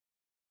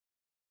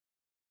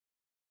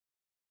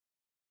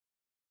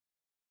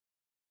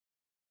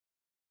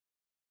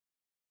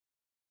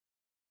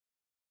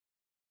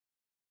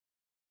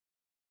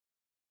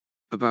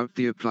About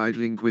the Applied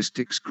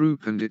Linguistics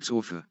Group and its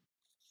author.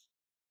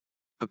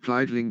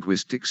 Applied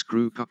Linguistics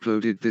Group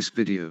uploaded this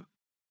video.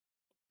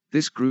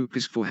 This group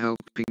is for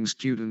helping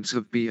students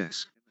of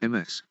BS,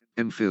 MS,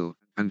 MPhil,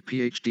 and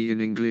PhD in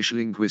English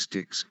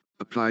Linguistics,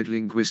 Applied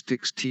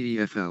Linguistics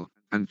TEFL,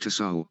 and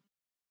TESOL.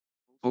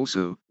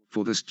 Also,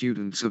 for the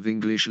students of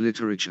English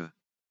Literature.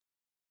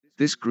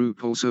 This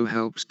group also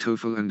helps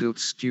TOEFL and IELTS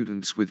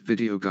students with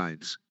video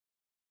guides.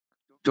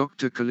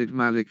 Dr. Khalid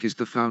Malik is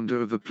the founder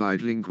of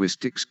Applied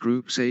Linguistics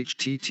Group's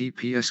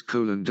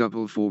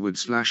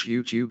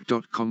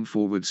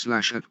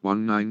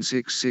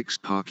https://youtube.com/@1966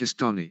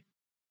 Pakistani.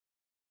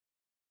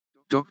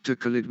 Dr.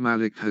 Khalid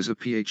Malik has a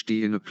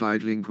PhD in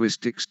Applied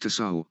Linguistics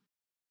TESOL.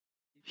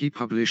 He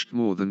published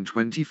more than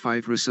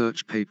 25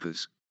 research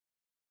papers.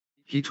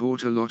 He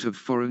taught a lot of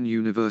foreign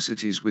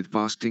universities with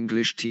vast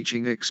English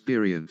teaching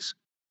experience.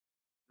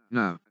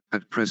 Now,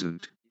 at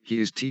present, he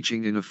is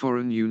teaching in a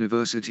foreign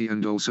university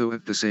and also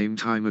at the same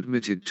time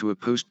admitted to a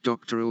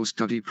postdoctoral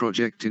study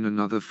project in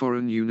another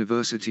foreign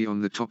university on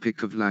the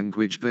topic of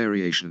language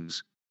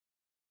variations.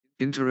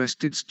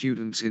 Interested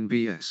students in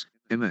BS,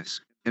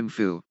 MS,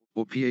 MPhil,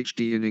 or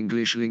PhD in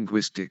English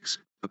Linguistics,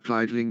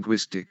 Applied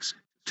Linguistics,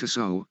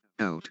 TESOL,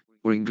 IELTS,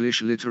 or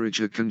English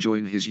Literature can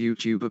join his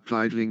YouTube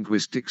Applied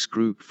Linguistics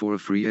Group for a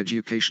free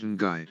education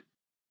guide.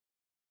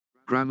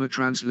 Grammar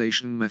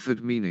translation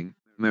method: meaning,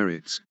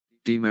 merits,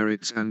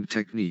 demerits and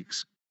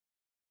techniques.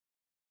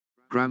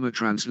 Grammar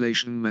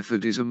translation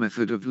method is a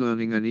method of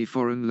learning any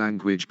foreign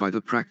language by the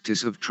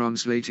practice of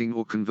translating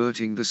or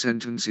converting the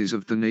sentences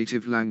of the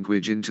native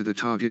language into the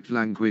target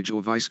language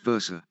or vice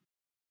versa.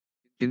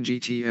 In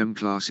GTM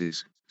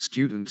classes,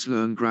 students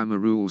learn grammar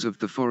rules of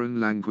the foreign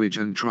language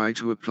and try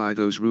to apply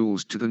those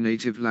rules to the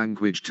native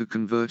language to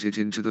convert it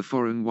into the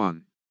foreign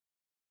one.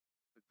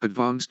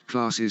 Advanced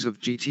classes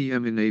of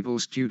GTM enable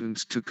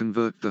students to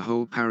convert the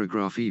whole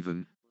paragraph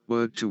even,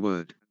 word to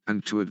word,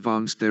 and to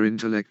advance their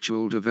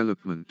intellectual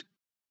development.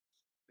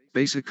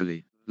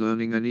 Basically,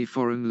 learning any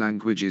foreign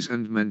languages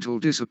and mental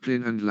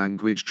discipline and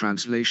language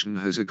translation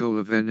has a goal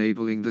of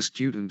enabling the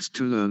students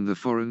to learn the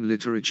foreign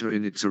literature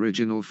in its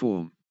original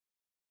form.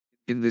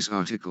 In this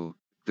article,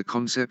 the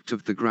concept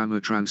of the grammar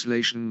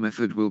translation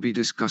method will be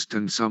discussed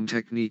and some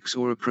techniques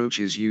or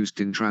approaches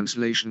used in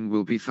translation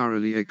will be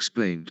thoroughly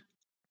explained.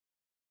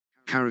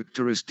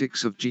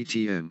 Characteristics of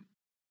GTM.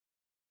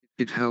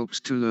 It helps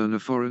to learn a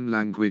foreign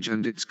language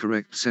and its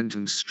correct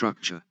sentence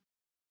structure.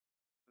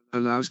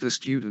 Allows the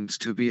students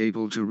to be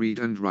able to read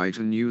and write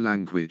a new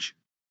language.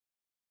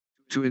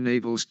 To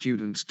enable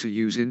students to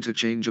use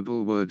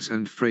interchangeable words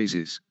and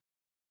phrases.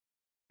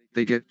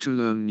 They get to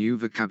learn new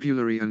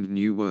vocabulary and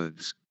new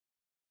words.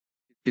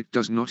 It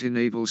does not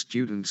enable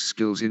students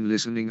skills in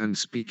listening and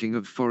speaking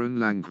of foreign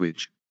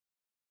language.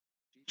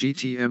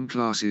 GTM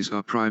classes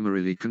are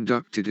primarily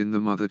conducted in the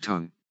mother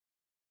tongue.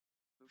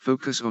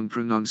 Focus on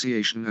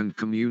pronunciation and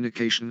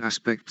communication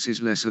aspects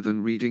is lesser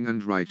than reading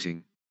and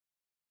writing.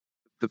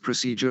 The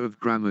procedure of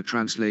grammar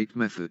translate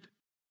method.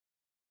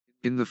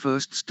 In the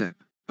first step,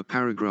 a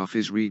paragraph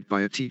is read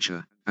by a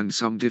teacher, and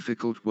some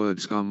difficult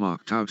words are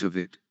marked out of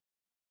it.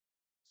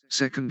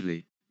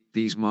 Secondly,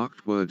 these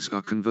marked words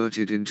are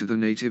converted into the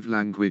native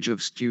language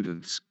of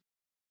students.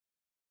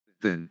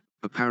 Then,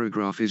 a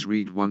paragraph is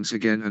read once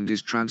again and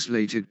is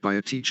translated by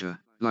a teacher,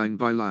 line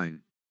by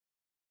line.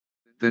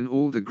 Then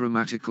all the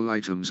grammatical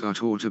items are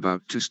taught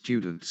about to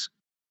students.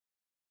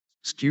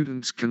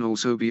 Students can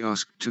also be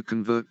asked to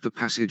convert the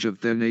passage of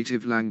their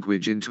native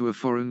language into a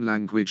foreign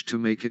language to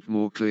make it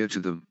more clear to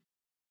them.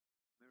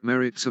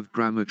 Merits of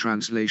grammar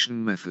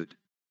translation method.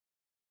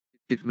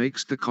 It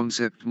makes the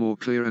concept more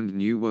clear and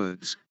new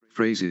words,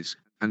 phrases,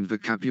 and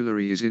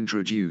vocabulary is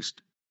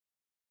introduced.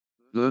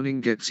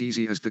 Learning gets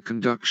easy as the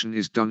conduction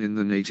is done in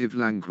the native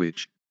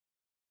language.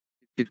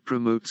 It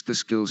promotes the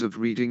skills of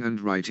reading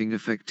and writing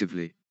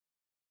effectively.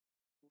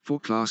 For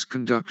class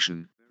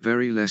conduction,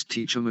 very less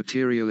teacher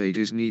material aid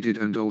is needed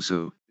and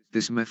also,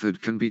 this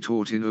method can be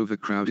taught in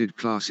overcrowded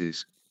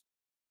classes.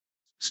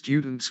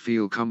 Students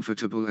feel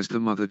comfortable as the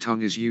mother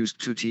tongue is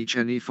used to teach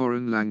any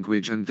foreign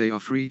language and they are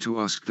free to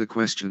ask the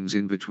questions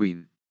in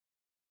between.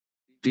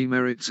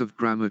 Demerits of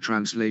grammar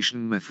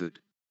translation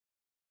method.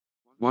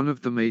 One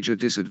of the major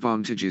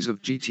disadvantages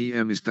of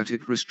GTM is that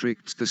it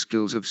restricts the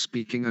skills of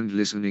speaking and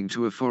listening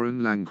to a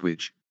foreign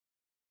language.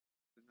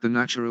 The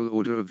natural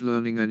order of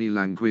learning any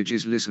language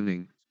is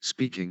listening,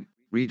 speaking,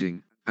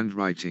 reading, and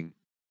writing.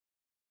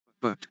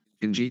 But,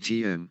 in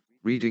GTM,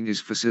 reading is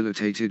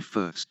facilitated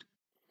first.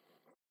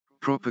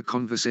 Proper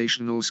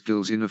conversational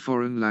skills in a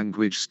foreign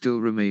language still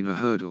remain a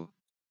hurdle.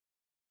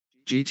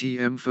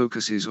 GTM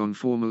focuses on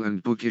formal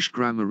and bookish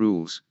grammar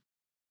rules.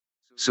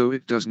 So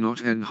it does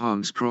not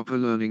enhance proper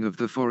learning of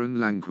the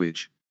foreign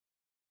language.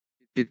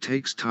 It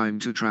takes time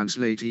to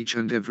translate each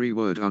and every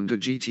word under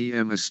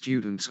GTM as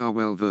students are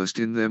well versed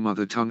in their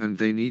mother tongue and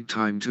they need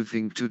time to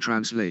think to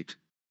translate.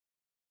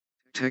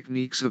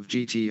 Techniques of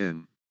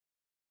GTM.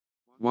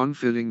 1.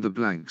 Filling the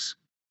blanks.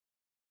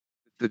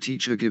 The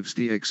teacher gives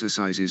the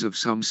exercises of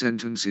some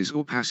sentences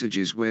or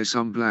passages where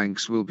some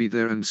blanks will be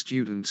there and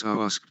students are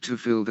asked to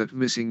fill that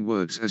missing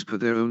words as per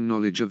their own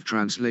knowledge of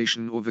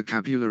translation or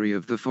vocabulary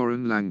of the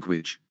foreign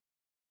language.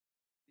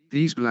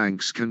 These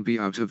blanks can be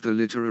out of the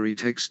literary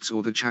texts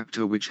or the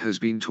chapter which has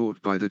been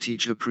taught by the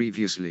teacher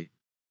previously.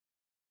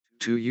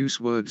 To use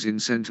words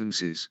in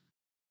sentences.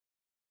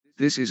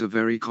 This is a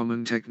very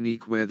common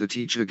technique where the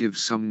teacher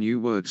gives some new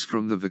words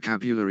from the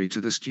vocabulary to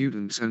the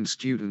students and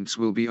students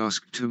will be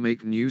asked to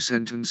make new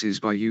sentences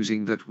by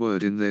using that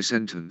word in their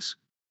sentence.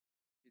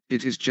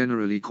 It is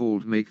generally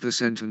called make the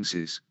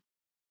sentences.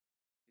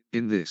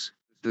 In this,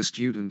 the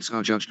students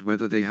are judged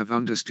whether they have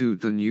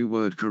understood the new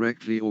word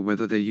correctly or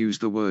whether they use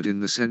the word in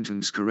the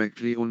sentence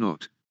correctly or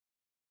not.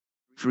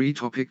 3.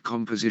 Topic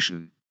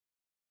composition.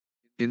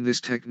 In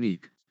this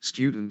technique,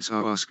 students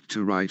are asked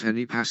to write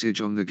any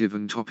passage on the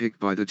given topic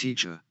by the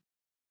teacher.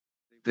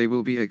 They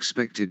will be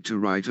expected to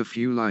write a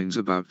few lines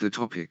about the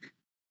topic.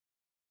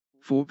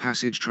 4.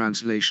 Passage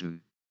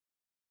translation.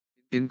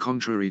 In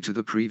contrary to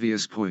the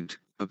previous point,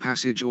 a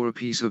passage or a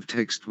piece of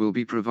text will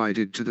be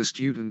provided to the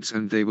students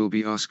and they will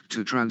be asked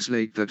to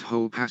translate that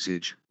whole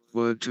passage,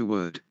 word to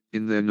word,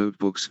 in their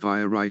notebooks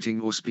via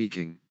writing or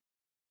speaking.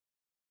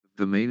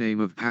 The main aim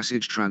of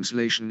passage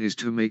translation is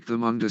to make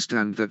them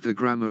understand that the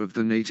grammar of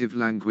the native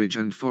language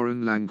and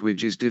foreign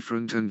language is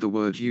different and the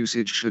word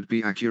usage should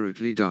be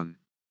accurately done.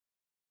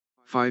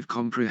 5.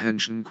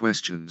 Comprehension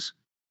questions.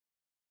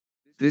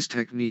 This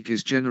technique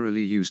is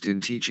generally used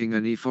in teaching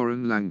any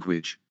foreign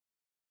language.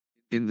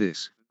 In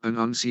this, an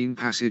unseen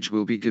passage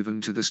will be given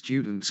to the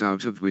students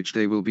out of which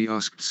they will be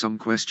asked some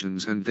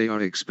questions and they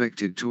are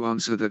expected to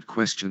answer that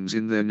questions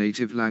in their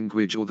native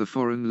language or the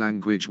foreign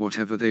language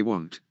whatever they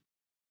want.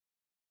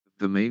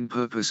 The main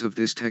purpose of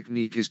this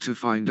technique is to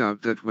find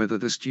out that whether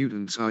the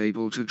students are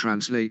able to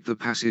translate the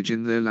passage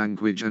in their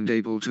language and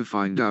able to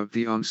find out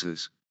the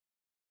answers.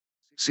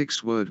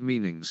 6. Word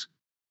meanings.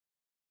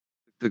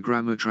 The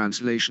grammar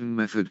translation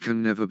method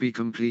can never be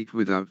complete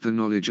without the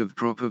knowledge of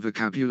proper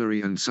vocabulary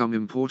and some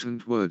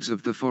important words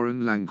of the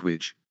foreign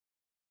language.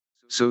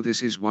 So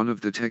this is one of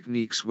the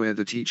techniques where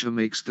the teacher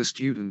makes the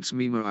students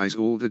memorize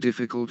all the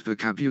difficult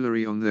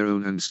vocabulary on their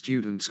own and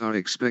students are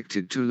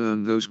expected to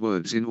learn those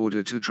words in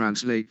order to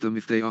translate them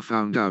if they are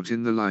found out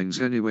in the lines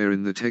anywhere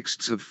in the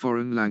texts of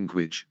foreign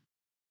language.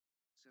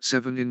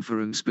 7.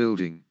 Inference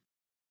building.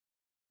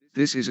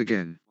 This is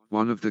again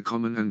one of the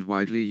common and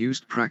widely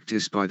used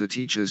practice by the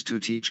teachers to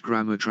teach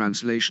grammar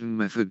translation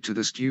method to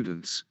the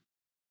students.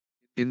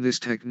 In this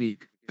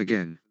technique,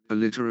 again, a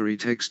literary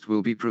text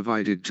will be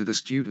provided to the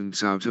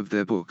students out of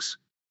their books.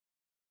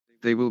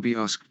 They will be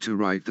asked to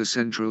write the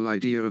central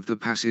idea of the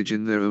passage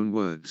in their own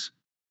words.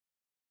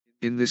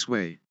 In this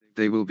way,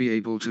 they will be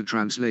able to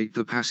translate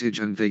the passage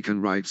and they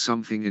can write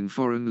something in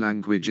foreign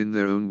language in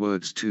their own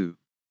words too.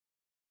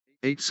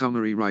 8.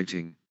 Summary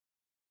writing.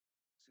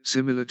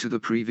 Similar to the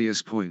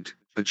previous point,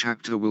 a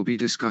chapter will be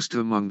discussed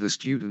among the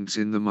students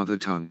in the mother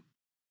tongue.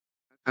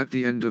 At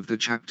the end of the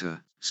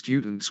chapter,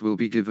 students will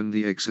be given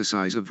the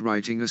exercise of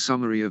writing a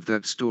summary of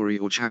that story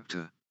or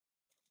chapter.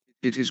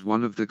 It is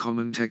one of the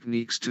common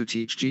techniques to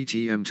teach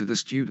GTM to the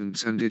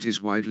students and it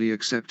is widely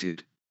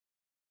accepted.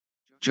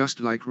 Just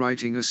like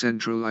writing a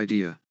central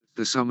idea,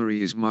 the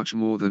summary is much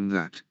more than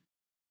that.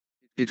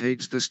 It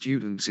aids the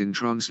students in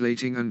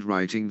translating and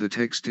writing the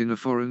text in a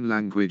foreign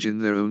language in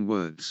their own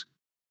words.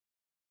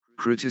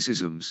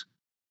 Criticisms.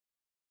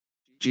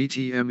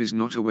 GTM is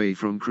not away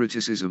from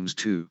criticisms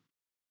too.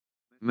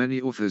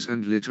 Many authors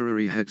and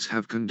literary heads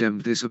have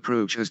condemned this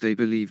approach as they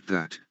believed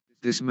that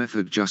this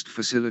method just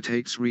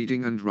facilitates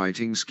reading and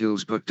writing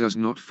skills but does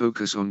not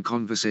focus on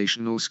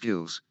conversational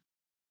skills.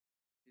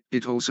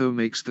 It also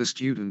makes the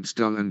students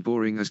dull and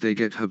boring as they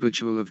get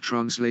habitual of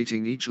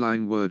translating each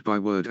line word by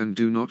word and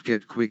do not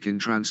get quick in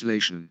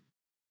translation.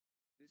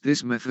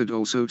 This method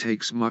also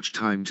takes much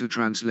time to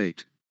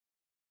translate.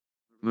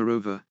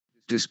 Moreover,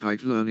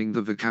 despite learning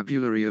the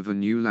vocabulary of a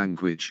new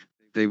language,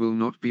 they will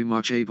not be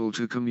much able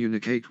to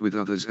communicate with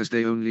others as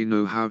they only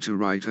know how to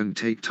write and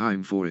take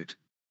time for it.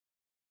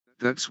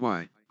 That's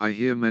why I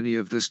hear many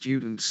of the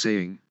students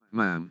saying,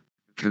 "Ma'am,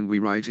 can we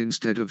write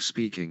instead of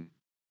speaking?"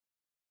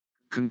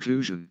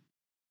 Conclusion.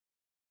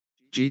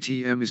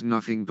 GTM is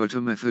nothing but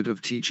a method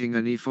of teaching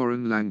any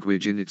foreign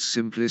language in its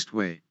simplest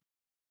way.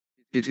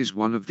 It is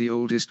one of the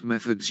oldest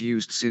methods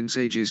used since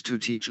ages to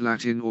teach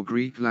Latin or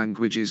Greek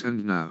languages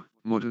and now,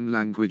 modern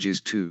languages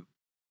too.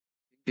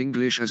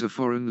 English as a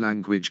foreign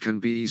language can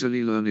be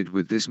easily learned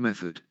with this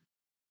method.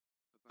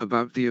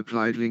 About the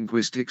Applied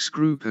Linguistics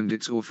Group and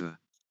its author.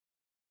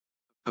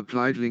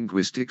 Applied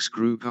Linguistics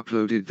Group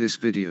uploaded this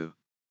video.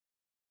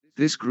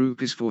 This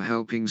group is for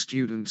helping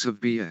students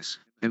of BS,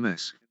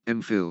 MS,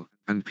 MPhil,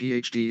 and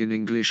PhD in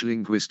English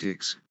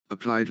Linguistics,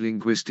 Applied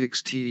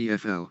Linguistics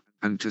TEFL,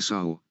 and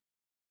TESOL.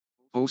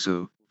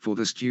 Also, for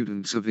the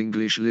students of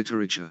English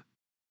Literature.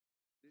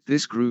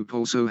 This group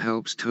also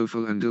helps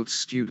TOEFL and IELTS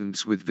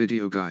students with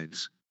video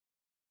guides.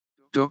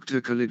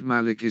 Dr. Khalid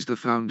Malik is the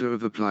founder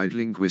of Applied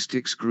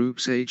Linguistics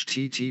Group's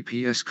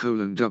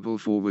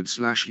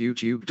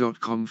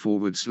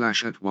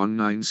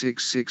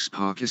https://youtube.com/@1966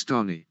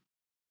 Pakistani.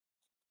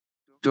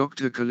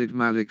 Dr. Khalid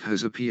Malik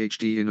has a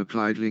PhD in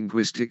Applied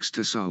Linguistics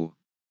Tasawwur.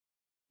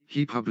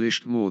 He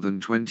published more than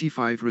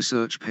 25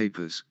 research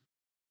papers.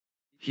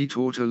 He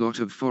taught a lot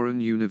of foreign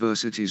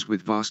universities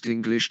with vast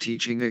English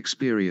teaching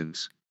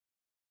experience.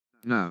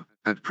 Now,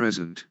 at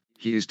present,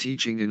 he is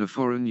teaching in a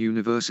foreign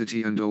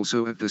university and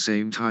also at the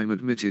same time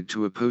admitted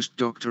to a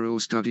postdoctoral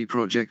study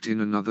project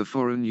in another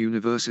foreign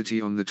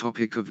university on the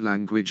topic of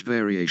language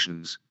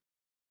variations.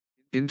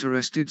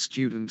 Interested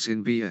students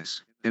in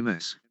BS,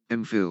 MS,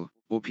 MPhil,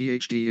 or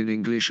PhD in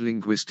English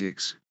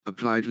linguistics,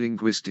 applied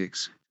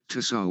linguistics,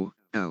 Tasawwur,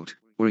 ELT,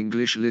 or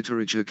English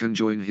literature can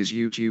join his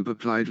YouTube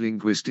Applied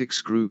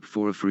Linguistics group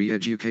for a free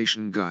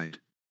education guide.